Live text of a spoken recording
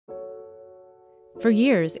For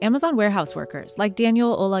years, Amazon warehouse workers like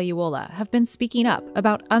Daniel Olaiwola have been speaking up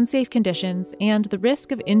about unsafe conditions and the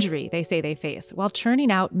risk of injury they say they face while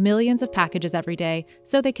churning out millions of packages every day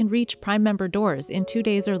so they can reach Prime member doors in 2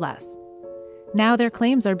 days or less. Now their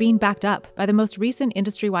claims are being backed up by the most recent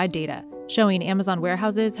industry-wide data, showing Amazon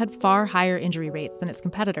warehouses had far higher injury rates than its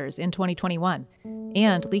competitors in 2021,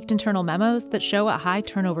 and leaked internal memos that show a high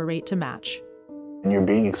turnover rate to match. And you're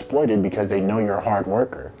being exploited because they know you're a hard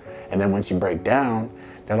worker. And then once you break down,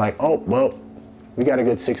 they're like, oh, well, we got a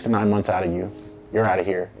good 6 to 9 months out of you. You're out of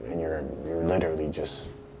here, and you're literally just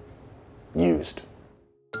used.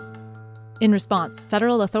 In response,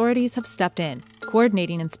 federal authorities have stepped in,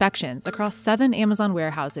 coordinating inspections across 7 Amazon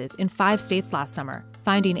warehouses in 5 states last summer,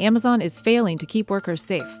 finding Amazon is failing to keep workers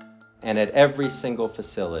safe. And at every single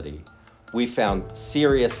facility, we found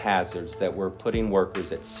serious hazards that were putting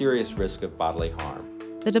workers at serious risk of bodily harm.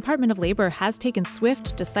 The Department of Labor has taken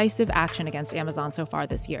swift, decisive action against Amazon so far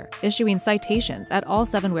this year, issuing citations at all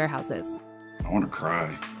 7 warehouses. I want to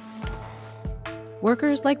cry.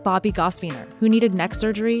 Workers like Bobby Gosviner, who needed neck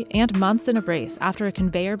surgery and months in a brace after a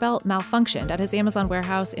conveyor belt malfunctioned at his Amazon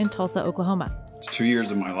warehouse in Tulsa, Oklahoma. It's 2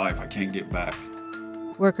 years of my life I can't get back.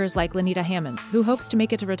 Workers like Lanita Hammonds, who hopes to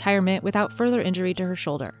make it to retirement without further injury to her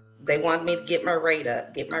shoulder. They want me to get my rate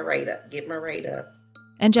up, get my rate up, get my rate up.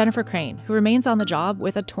 And Jennifer Crane, who remains on the job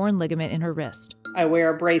with a torn ligament in her wrist. I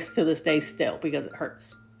wear a brace to this day still because it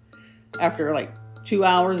hurts. After like 2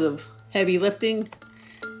 hours of heavy lifting,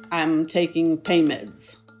 I'm taking pain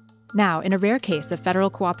meds. Now, in a rare case of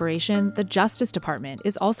federal cooperation, the Justice Department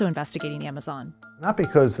is also investigating Amazon. Not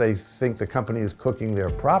because they think the company is cooking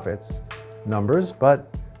their profits numbers,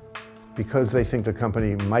 but because they think the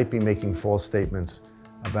company might be making false statements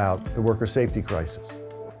about the worker safety crisis.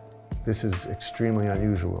 This is extremely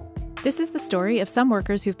unusual. This is the story of some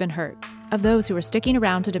workers who've been hurt, of those who are sticking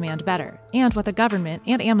around to demand better, and what the government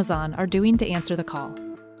and Amazon are doing to answer the call.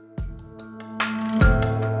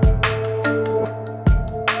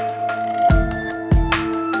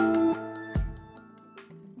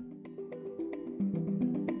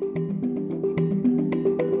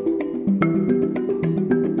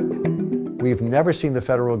 We've never seen the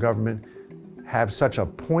federal government have such a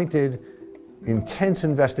pointed, intense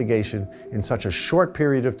investigation in such a short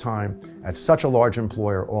period of time at such a large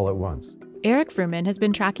employer all at once. Eric Fruman has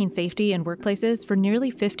been tracking safety in workplaces for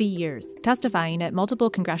nearly 50 years, testifying at multiple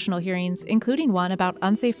congressional hearings, including one about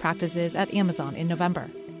unsafe practices at Amazon in November.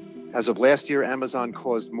 As of last year, Amazon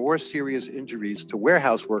caused more serious injuries to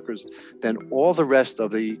warehouse workers than all the rest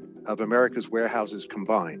of America's warehouses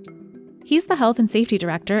combined. He's the health and safety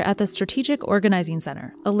director at the Strategic Organizing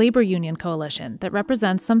Center, a labor union coalition that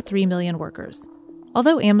represents some 3 million workers.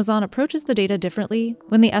 Although Amazon approaches the data differently,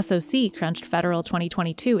 when the SOC crunched federal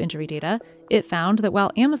 2022 injury data, it found that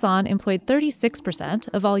while Amazon employed 36%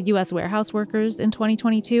 of all U.S. warehouse workers in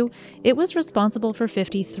 2022, it was responsible for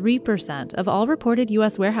 53% of all reported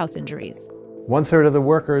U.S. warehouse injuries. 1/3 of the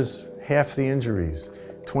workers, half the injuries,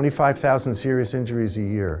 25,000 serious injuries a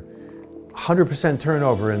year. 100%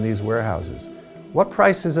 turnover in these warehouses. What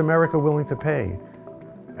price is America willing to pay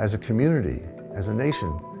as a community, as a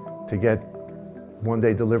nation, to get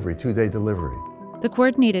 1-day delivery, 2-day delivery? The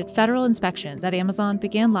coordinated federal inspections at Amazon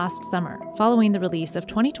began last summer, following the release of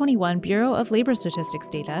 2021 Bureau of Labor Statistics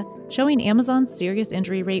data showing Amazon's serious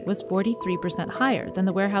injury rate was 43% higher than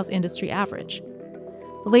the warehouse industry average.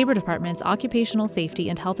 The Labor Department's Occupational Safety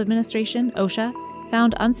and Health Administration, OSHA,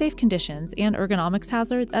 found unsafe conditions and ergonomics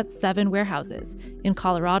hazards at 7 warehouses in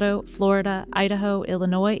Colorado, Florida, Idaho,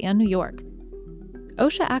 Illinois, and New York.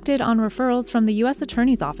 OSHA acted on referrals from the U.S.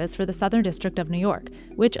 Attorney's Office for the Southern District of New York,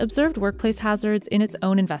 which observed workplace hazards in its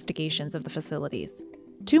own investigations of the facilities.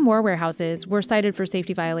 2 more warehouses were cited for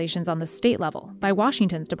safety violations on the state level by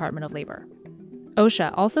Washington's Department of Labor.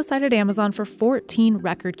 OSHA also cited Amazon for 14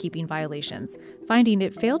 record-keeping violations, finding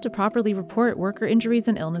it failed to properly report worker injuries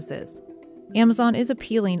and illnesses. Amazon is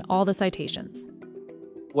appealing all the citations.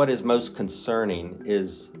 What is most concerning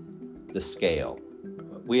is the scale.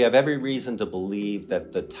 We have every reason to believe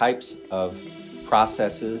that the types of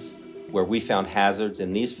processes where we found hazards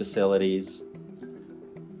in these facilities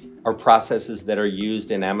are processes that are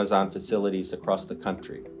used in Amazon facilities across the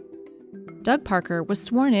country. Doug Parker was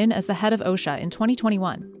sworn in as the head of OSHA in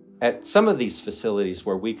 2021. At some of these facilities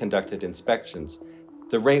where we conducted inspections,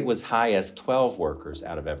 the rate was high as 12 workers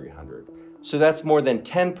out of every 100. So that's more than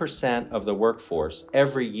 10% of the workforce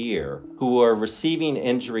every year who are receiving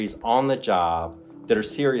injuries on the job that are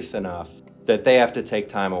serious enough that they have to take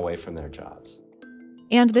time away from their jobs.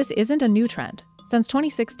 And this isn't a new trend. Since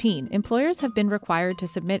 2016, employers have been required to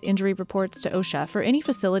submit injury reports to OSHA for any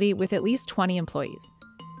facility with at least 20 employees.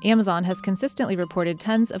 Amazon has consistently reported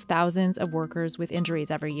tens of thousands of workers with injuries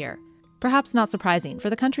every year. Perhaps not surprising for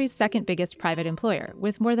the country's second biggest private employer,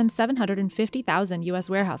 with more than 750,000 U.S.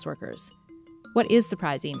 warehouse workers. What is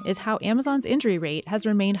surprising is how Amazon's injury rate has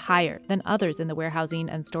remained higher than others in the warehousing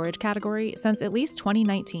and storage category since at least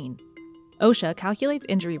 2019. OSHA calculates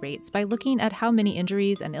injury rates by looking at how many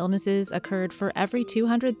injuries and illnesses occurred for every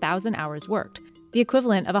 200,000 hours worked, the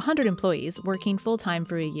equivalent of 100 employees working full-time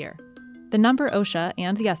for a year. The number OSHA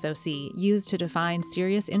and the SOC use to define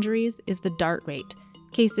serious injuries is the DART rate,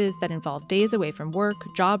 cases that involve days away from work,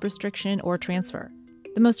 job restriction, or transfer.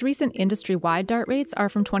 The most recent industry-wide DART rates are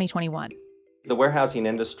from 2021. The warehousing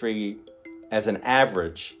industry, as an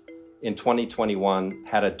average, in 2021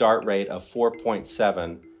 had a DART rate of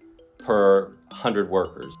 4.7 per 100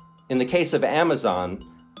 workers. In the case of Amazon,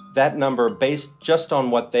 that number based just on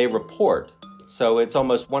what they report, so it's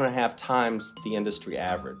almost 1.5 times the industry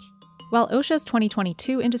average. While OSHA's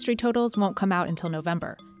 2022 industry totals won't come out until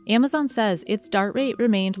November, Amazon says its DART rate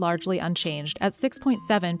remained largely unchanged at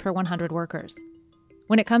 6.7 per 100 workers.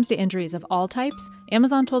 When it comes to injuries of all types,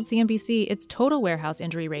 Amazon told CNBC its total warehouse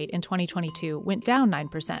injury rate in 2022 went down 9%,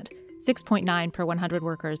 6.9 per 100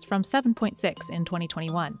 workers from 7.6 in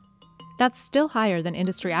 2021. That's still higher than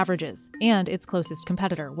industry averages and its closest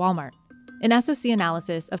competitor, Walmart. An SOC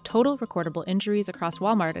analysis of total recordable injuries across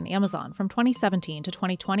Walmart and Amazon from 2017 to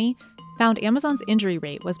 2020 found Amazon's injury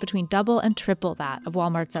rate was between double and triple that of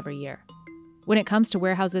Walmart's every year. When it comes to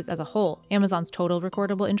warehouses as a whole, Amazon's total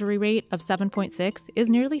recordable injury rate of 7.6 is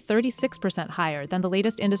nearly 36% higher than the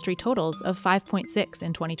latest industry totals of 5.6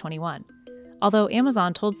 in 2021. Although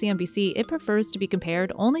Amazon told CNBC it prefers to be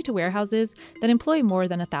compared only to warehouses that employ more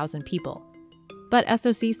than 1,000 people. But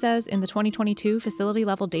SOC says in the 2022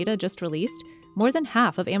 facility-level data just released, more than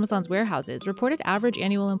half of Amazon's warehouses reported average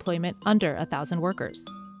annual employment under 1,000 workers.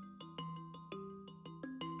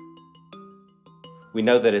 We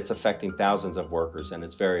know that it's affecting thousands of workers, and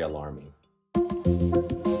it's very alarming.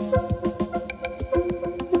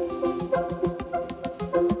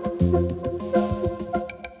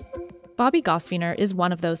 Bobby Gosfiner is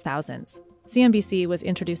one of those thousands. CNBC was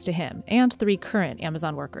introduced to him and 3 current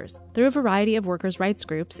Amazon workers through a variety of workers' rights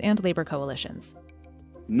groups and labor coalitions.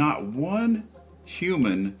 Not one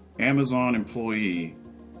human Amazon employee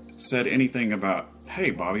said anything about,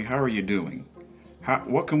 "Hey, Bobby, how are you doing?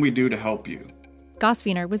 What can we do to help you?"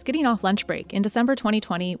 Gosfiner was getting off lunch break in December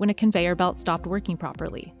 2020 when a conveyor belt stopped working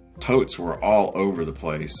properly. Totes were all over the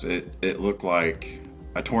place. It looked like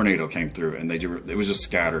a tornado came through, and it was just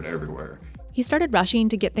scattered everywhere. He started rushing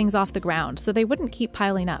to get things off the ground so they wouldn't keep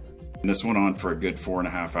piling up. And this went on for a good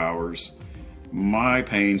 4.5 hours. My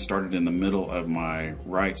pain started in the middle of my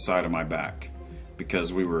right side of my back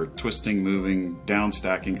because we were twisting, moving, down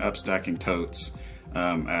stacking, up stacking totes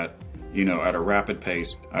at a rapid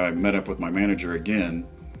pace. I met up with my manager again,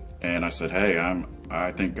 and I said, "Hey,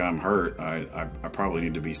 I think I'm hurt. I probably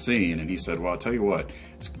need to be seen." And he said, "Well, I'll tell you what.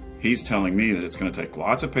 He's telling me that it's going to take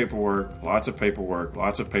lots of paperwork, lots of paperwork,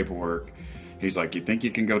 lots of paperwork." He's like, "You think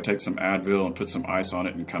you can go take some Advil and put some ice on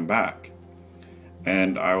it and come back?"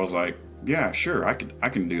 And I was like, "Yeah, sure, I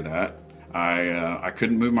can do that." I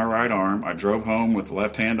couldn't move my right arm. I drove home with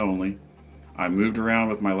left hand only. I moved around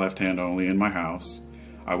with my left hand only in my house.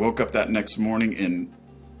 I woke up that next morning in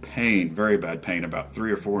pain, very bad pain, about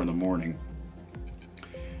 3 or 4 in the morning.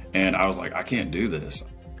 And I was like, I can't do this.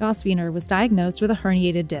 Gosfiner was diagnosed with a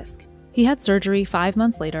herniated disc. He had surgery 5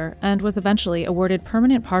 months later and was eventually awarded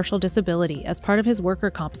permanent partial disability as part of his worker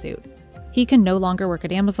comp suit. He can no longer work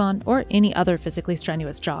at Amazon or any other physically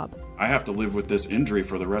strenuous job. I have to live with this injury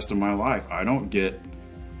for the rest of my life. I don't get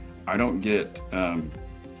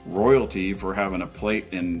royalty for having a plate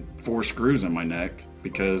and 4 screws in my neck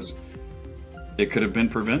because it could have been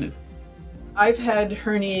prevented. I've had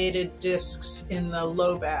herniated discs in the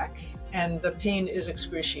low back, and the pain is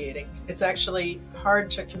excruciating. It's actually hard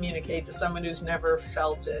to communicate to someone who's never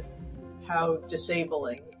felt it, how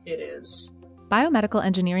disabling it is. Biomedical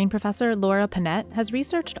engineering professor Laura Pettitt has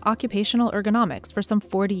researched occupational ergonomics for some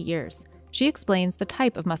 40 years. She explains the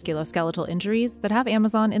type of musculoskeletal injuries that have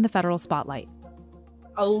Amazon in the federal spotlight.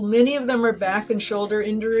 Many of them are back and shoulder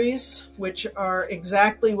injuries, which are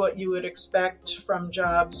exactly what you would expect from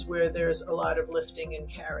jobs where there's a lot of lifting and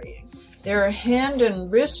carrying. There are hand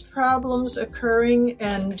and wrist problems occurring,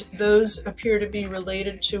 and those appear to be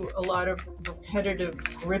related to a lot of repetitive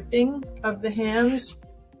gripping of the hands.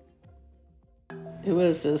 It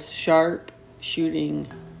was this sharp shooting,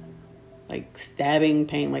 like stabbing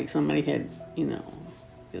pain, like somebody had,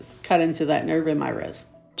 just cut into that nerve in my wrist.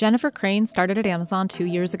 Jennifer Crane started at Amazon 2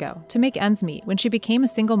 years ago to make ends meet when she became a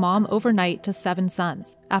single mom overnight to 7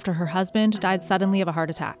 sons after her husband died suddenly of a heart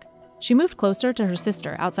attack. She moved closer to her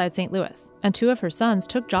sister outside St. Louis, and 2 of her sons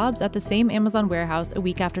took jobs at the same Amazon warehouse a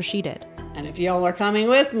week after she did. And if y'all are coming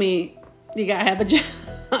with me, you gotta have a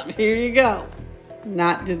job. Here you go.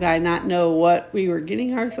 Did I not know what we were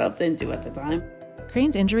getting ourselves into at the time.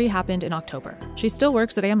 Crane's injury happened in October. She still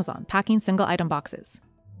works at Amazon, packing single-item boxes.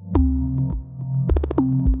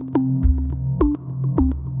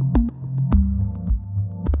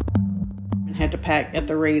 I had to pack at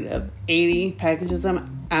the rate of 80 packages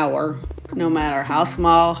an hour, no matter how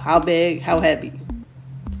small, how big, how heavy.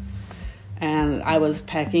 And I was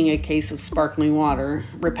packing a case of sparkling water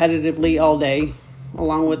repetitively all day,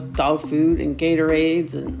 along with dog food and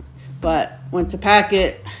Gatorades. But went to pack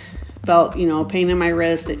it, felt, pain in my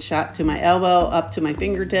wrist. It shot to my elbow, up to my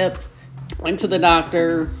fingertips. Went to the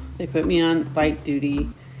doctor. They put me on light duty.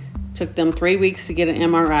 Took them 3 weeks to get an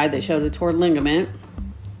MRI that showed a torn ligament.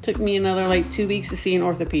 Took me another 2 weeks to see an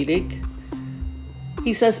orthopedic.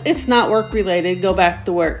 He says, it's not work related, go back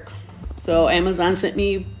to work. So Amazon sent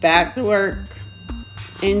me back to work,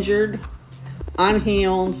 injured,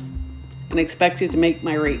 unhealed, and expected to make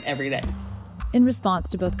my rate every day. In response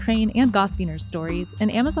to both Crane and Gosviner's stories, an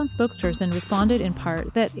Amazon spokesperson responded in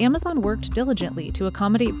part that Amazon worked diligently to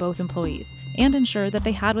accommodate both employees and ensure that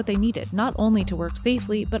they had what they needed, not only to work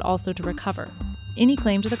safely, but also to recover. Any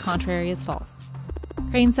claim to the contrary is false.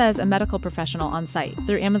 Crane says a medical professional on site,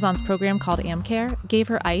 through Amazon's program called AmCare, gave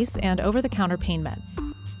her ice and over-the-counter pain meds.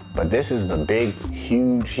 But this is the big,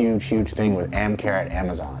 huge thing with AmCare at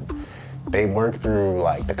Amazon. They work through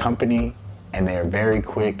the company, and they're very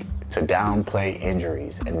quick to downplay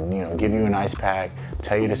injuries and give you an ice pack,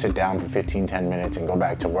 tell you to sit down for 15-10 minutes and go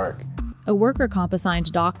back to work. A worker comp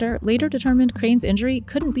assigned doctor later determined Crane's injury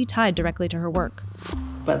couldn't be tied directly to her work.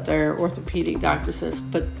 But their orthopedic doctor says,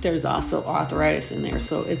 but there's also arthritis in there.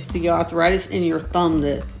 So it's the arthritis in your thumb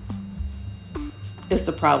that is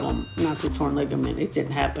the problem, not the torn ligament. It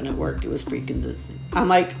didn't happen at work. It was pre-consistent. I'm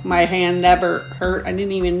like, my hand never hurt. I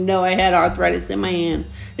didn't even know I had arthritis in my hand.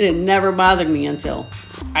 It had never bothered me until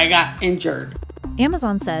I got injured.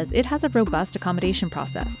 Amazon says it has a robust accommodation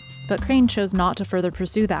process, but Crane chose not to further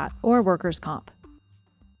pursue that or workers' comp.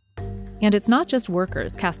 And it's not just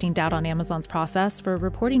workers casting doubt on Amazon's process for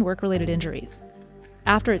reporting work-related injuries.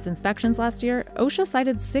 After its inspections last year, OSHA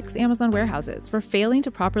cited 6 Amazon warehouses for failing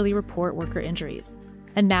to properly report worker injuries.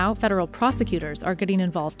 And now federal prosecutors are getting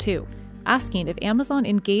involved too, asking if Amazon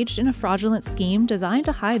engaged in a fraudulent scheme designed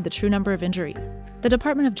to hide the true number of injuries. The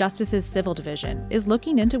Department of Justice's Civil Division is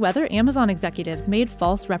looking into whether Amazon executives made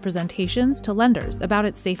false representations to lenders about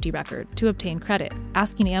its safety record to obtain credit,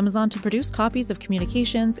 asking Amazon to produce copies of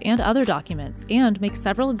communications and other documents and make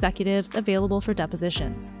several executives available for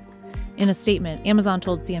depositions. In a statement, Amazon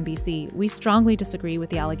told CNBC, "We strongly disagree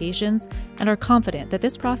with the allegations and are confident that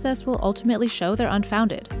this process will ultimately show they're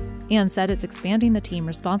unfounded," and said it's expanding the team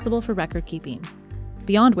responsible for record keeping.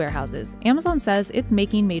 Beyond warehouses, Amazon says it's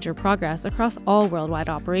making major progress across all worldwide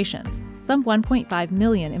operations, some 1.5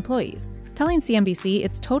 million employees, telling CNBC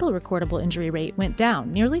its total recordable injury rate went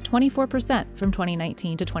down nearly 24% from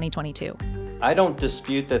 2019 to 2022. I don't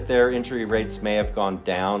dispute that their injury rates may have gone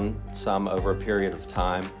down some over a period of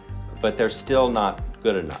time, but they're still not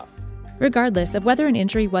good enough. Regardless of whether an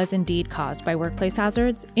injury was indeed caused by workplace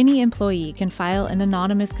hazards, any employee can file an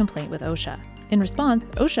anonymous complaint with OSHA. In response,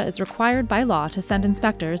 OSHA is required by law to send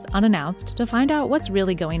inspectors unannounced to find out what's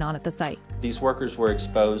really going on at the site. These workers were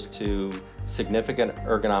exposed to significant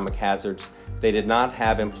ergonomic hazards. They did not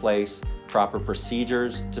have in place proper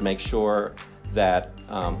procedures to make sure that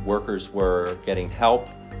workers were getting help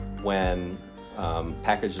when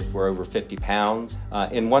packages were over 50 pounds.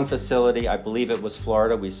 In one facility, I believe it was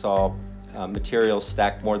Florida, we saw materials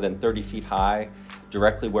stacked more than 30 feet high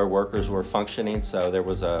directly where workers were functioning, so there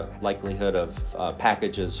was a likelihood of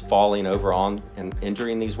packages falling over on and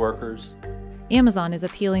injuring these workers. Amazon is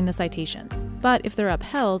appealing the citations, but if they're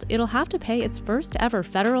upheld, it'll have to pay its first ever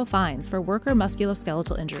federal fines for worker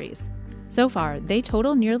musculoskeletal injuries. So far, they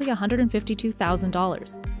total nearly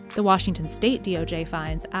 $152,000. The Washington State DOJ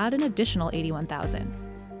fines add an additional $81,000.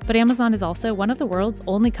 But Amazon is also one of the world's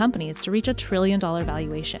only companies to reach $1 trillion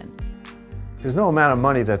valuation. There's no amount of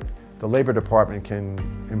money that the Labor Department can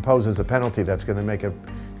impose as a penalty that's going to make a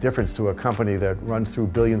difference to a company that runs through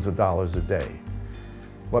billions of dollars a day.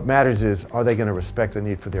 What matters is, are they going to respect the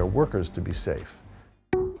need for their workers to be safe?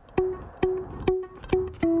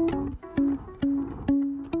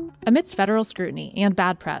 Amidst federal scrutiny and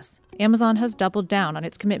bad press, Amazon has doubled down on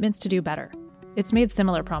its commitments to do better. It's made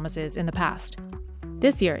similar promises in the past.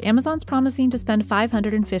 This year, Amazon's promising to spend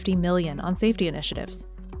 $550 million on safety initiatives.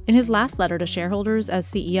 In his last letter to shareholders as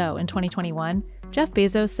CEO in 2021, Jeff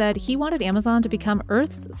Bezos said he wanted Amazon to become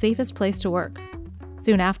Earth's safest place to work.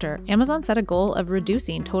 Soon after, Amazon set a goal of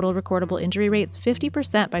reducing total recordable injury rates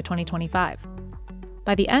 50% by 2025.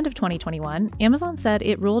 By the end of 2021, Amazon said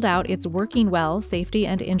it rolled out its Working Well Safety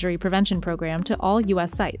and Injury Prevention program to all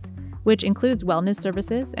U.S. sites, which includes wellness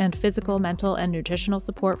services and physical, mental, and nutritional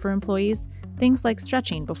support for employees, things like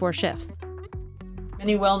stretching before shifts.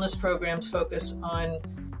 Many wellness programs focus on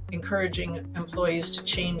encouraging employees to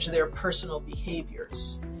change their personal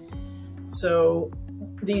behaviors. So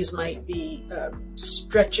these might be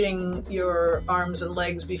stretching your arms and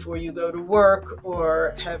legs before you go to work,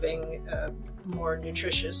 or having a more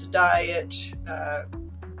nutritious diet,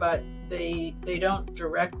 but they don't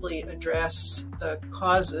directly address the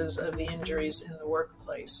causes of the injuries in the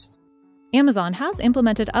workplace. Amazon has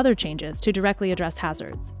implemented other changes to directly address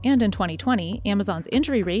hazards, and in 2020, Amazon's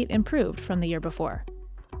injury rate improved from the year before.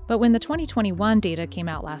 But when the 2021 data came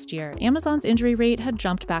out last year, Amazon's injury rate had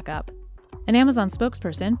jumped back up. An Amazon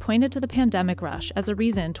spokesperson pointed to the pandemic rush as a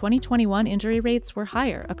reason 2021 injury rates were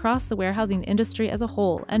higher across the warehousing industry as a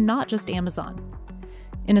whole, and not just Amazon.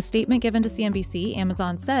 In a statement given to CNBC,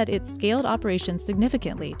 Amazon said it scaled operations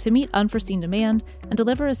significantly to meet unforeseen demand and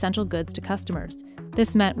deliver essential goods to customers.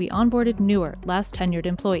 This meant we onboarded newer, less tenured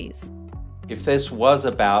employees. If this was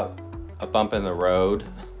about a bump in the road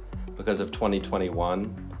because of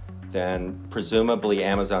 2021, then presumably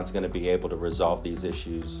Amazon's going to be able to resolve these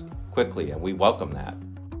issues quickly, and we welcome that.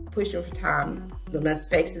 Pushing for time, the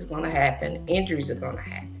mistakes is going to happen, injuries are going to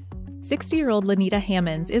happen. 60-year-old Lenita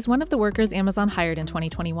Hammonds is one of the workers Amazon hired in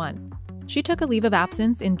 2021. She took a leave of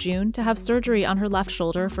absence in June to have surgery on her left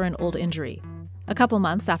shoulder for an old injury. A couple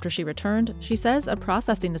months after she returned, she says a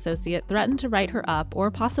processing associate threatened to write her up or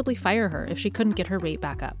possibly fire her if she couldn't get her rate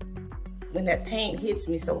back up. When that pain hits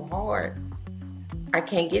me so hard, I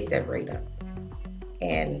can't get that rate up.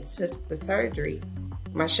 And since the surgery,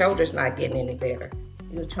 my shoulder's not getting any better.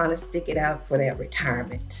 We're trying to stick it out for that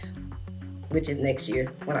retirement, which is next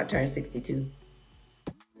year when I turn 62.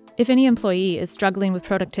 If any employee is struggling with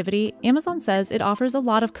productivity, Amazon says it offers a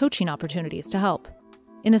lot of coaching opportunities to help.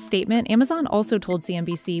 In a statement, Amazon also told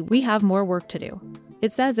CNBC, "We have more work to do."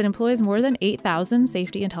 It says it employs more than 8,000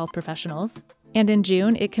 safety and health professionals, and in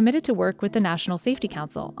June, it committed to work with the National Safety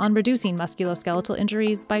Council on reducing musculoskeletal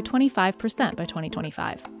injuries by 25% by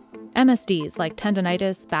 2025. MSDs like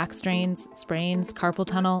tendonitis, back strains, sprains, carpal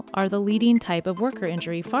tunnel are the leading type of worker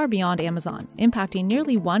injury far beyond Amazon, impacting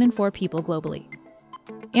nearly 1 in 4 people globally.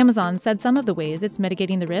 Amazon said some of the ways it's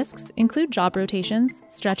mitigating the risks include job rotations,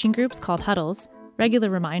 stretching groups called huddles, regular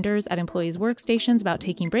reminders at employees' workstations about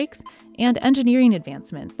taking breaks, and engineering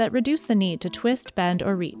advancements that reduce the need to twist, bend,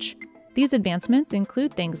 or reach. These advancements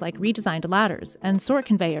include things like redesigned ladders and sort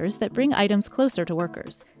conveyors that bring items closer to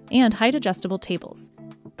workers, and height-adjustable tables.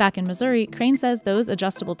 Back in Missouri, Crane says those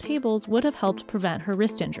adjustable tables would have helped prevent her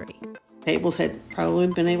wrist injury. Tables had probably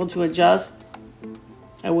been able to adjust.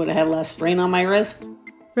 I would have had less strain on my wrist.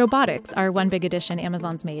 Robotics are one big addition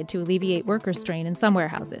Amazon's made to alleviate worker strain in some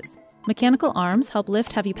warehouses. Mechanical arms help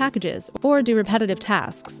lift heavy packages or do repetitive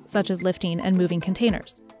tasks, such as lifting and moving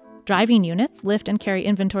containers. Driving units lift and carry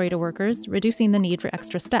inventory to workers, reducing the need for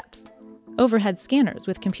extra steps. Overhead scanners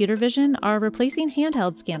with computer vision are replacing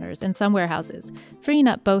handheld scanners in some warehouses, freeing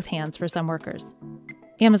up both hands for some workers.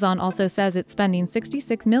 Amazon also says it's spending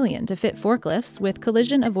 $66 million to fit forklifts with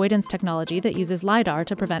collision avoidance technology that uses LiDAR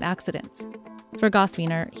to prevent accidents. For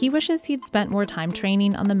Gosfiner, he wishes he'd spent more time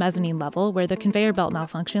training on the mezzanine level where the conveyor belt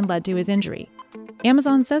malfunction led to his injury.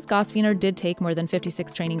 Amazon says Gosfiner did take more than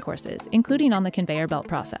 56 training courses, including on the conveyor belt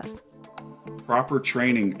process. Proper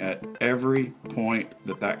training at every point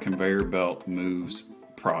that conveyor belt moves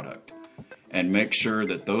product, and make sure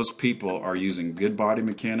that those people are using good body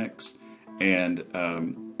mechanics, and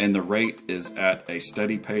the rate is at a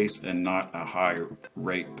steady pace and not a high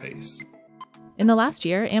rate pace. In the last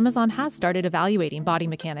year, Amazon has started evaluating body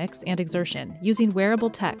mechanics and exertion using wearable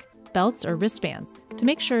tech, belts or wristbands, to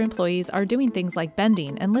make sure employees are doing things like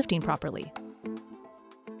bending and lifting properly.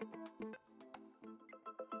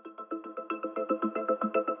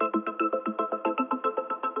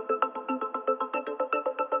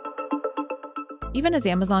 Even as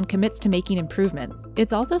Amazon commits to making improvements,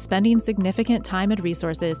 it's also spending significant time and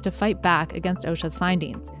resources to fight back against OSHA's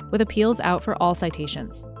findings, with appeals out for all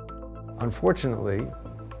citations. Unfortunately,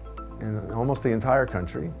 in almost the entire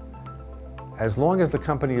country, as long as the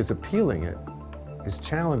company is appealing it, is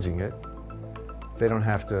challenging it, they don't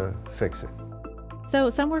have to fix it. So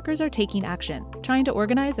some workers are taking action, trying to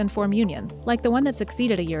organize and form unions, like the one that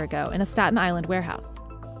succeeded a year ago in a Staten Island warehouse.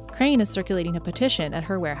 Crane is circulating a petition at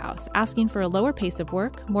her warehouse asking for a lower pace of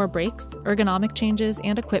work, more breaks, ergonomic changes,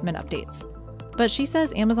 and equipment updates. But she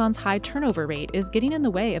says Amazon's high turnover rate is getting in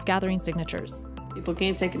the way of gathering signatures. People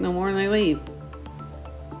can't take it no more and they leave.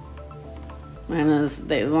 And as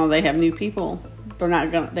long as they have new people,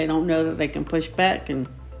 they don't know that they can push back and,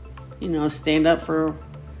 stand up for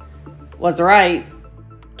what's right.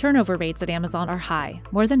 Turnover rates at Amazon are high,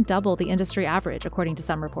 more than double the industry average, according to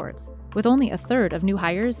some reports, with only a third of new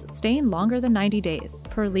hires staying longer than 90 days,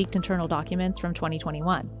 per leaked internal documents from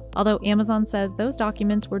 2021, although Amazon says those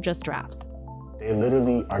documents were just drafts. They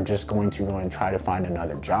literally are just going to go and try to find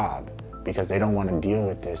another job because they don't want to deal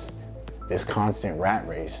with this constant rat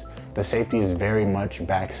race. The safety is very much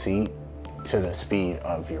backseat to the speed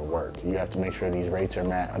of your work. You have to make sure these rates are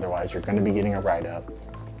met, otherwise you're going to be getting a write-up.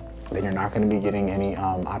 Then you're not going to be getting any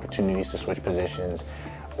opportunities to switch positions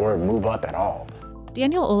or move up at all.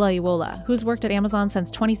 Daniel Olaiwola, who's worked at Amazon since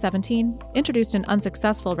 2017, introduced an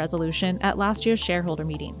unsuccessful resolution at last year's shareholder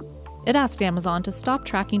meeting. It asked Amazon to stop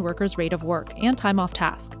tracking workers' rate of work and time off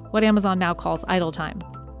task, what Amazon now calls idle time.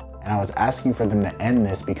 And I was asking for them to end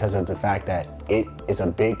this because of the fact that it is a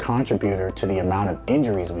big contributor to the amount of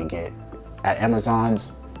injuries we get at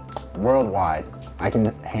Amazon's worldwide. I can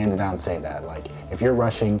hands down say that. Like, if you're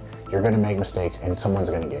rushing, you're going to make mistakes and someone's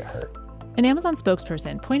going to get hurt. An Amazon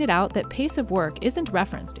spokesperson pointed out that pace of work isn't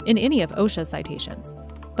referenced in any of OSHA's citations.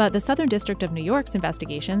 But the Southern District of New York's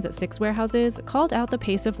investigations at 6 warehouses called out the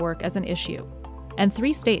pace of work as an issue. And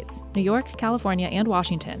 3 states, New York, California, and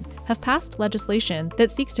Washington, have passed legislation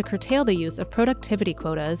that seeks to curtail the use of productivity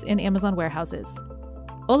quotas in Amazon warehouses.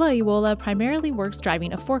 Olaiwola primarily works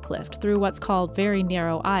driving a forklift through what's called very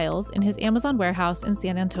narrow aisles in his Amazon warehouse in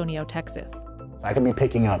San Antonio, Texas. I could be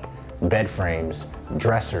picking up bed frames,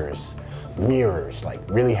 dressers, mirrors, like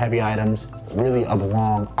really heavy items, really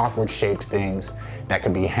long, awkward shaped things that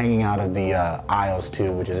could be hanging out of the aisles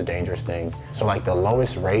too, which is a dangerous thing. So like the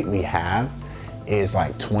lowest rate we have is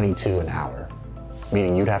like $22 an hour,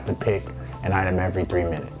 meaning you'd have to pick an item every 3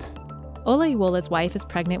 minutes. Olaiwola's wife is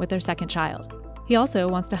pregnant with their second child. He also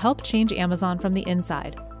wants to help change Amazon from the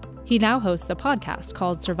inside. He now hosts a podcast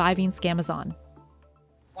called Surviving Scamazon.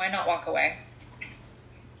 Why not walk away?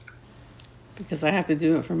 Because I have to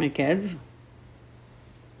do it for my kids.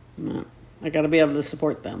 No, I got to be able to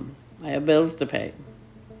support them. I have bills to pay.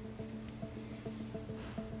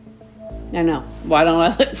 I know. Why don't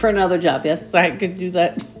I look for another job? Yes, I could do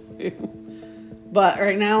that too. But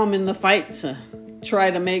right now I'm in the fight to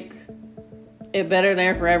try to make it better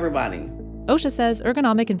there for everybody. OSHA says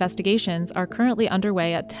ergonomic investigations are currently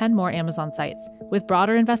underway at 10 more Amazon sites, with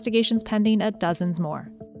broader investigations pending at dozens more.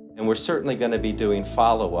 And we're certainly going to be doing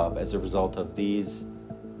follow-up as a result of these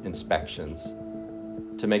inspections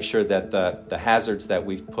to make sure that the hazards that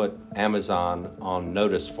we've put Amazon on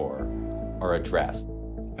notice for are addressed.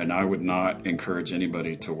 And I would not encourage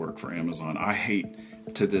anybody to work for Amazon. I hate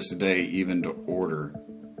to this day even to order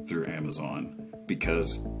through Amazon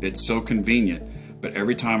because it's so convenient. But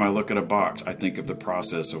every time I look at a box, I think of the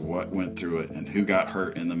process of what went through it and who got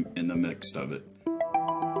hurt in the midst of it.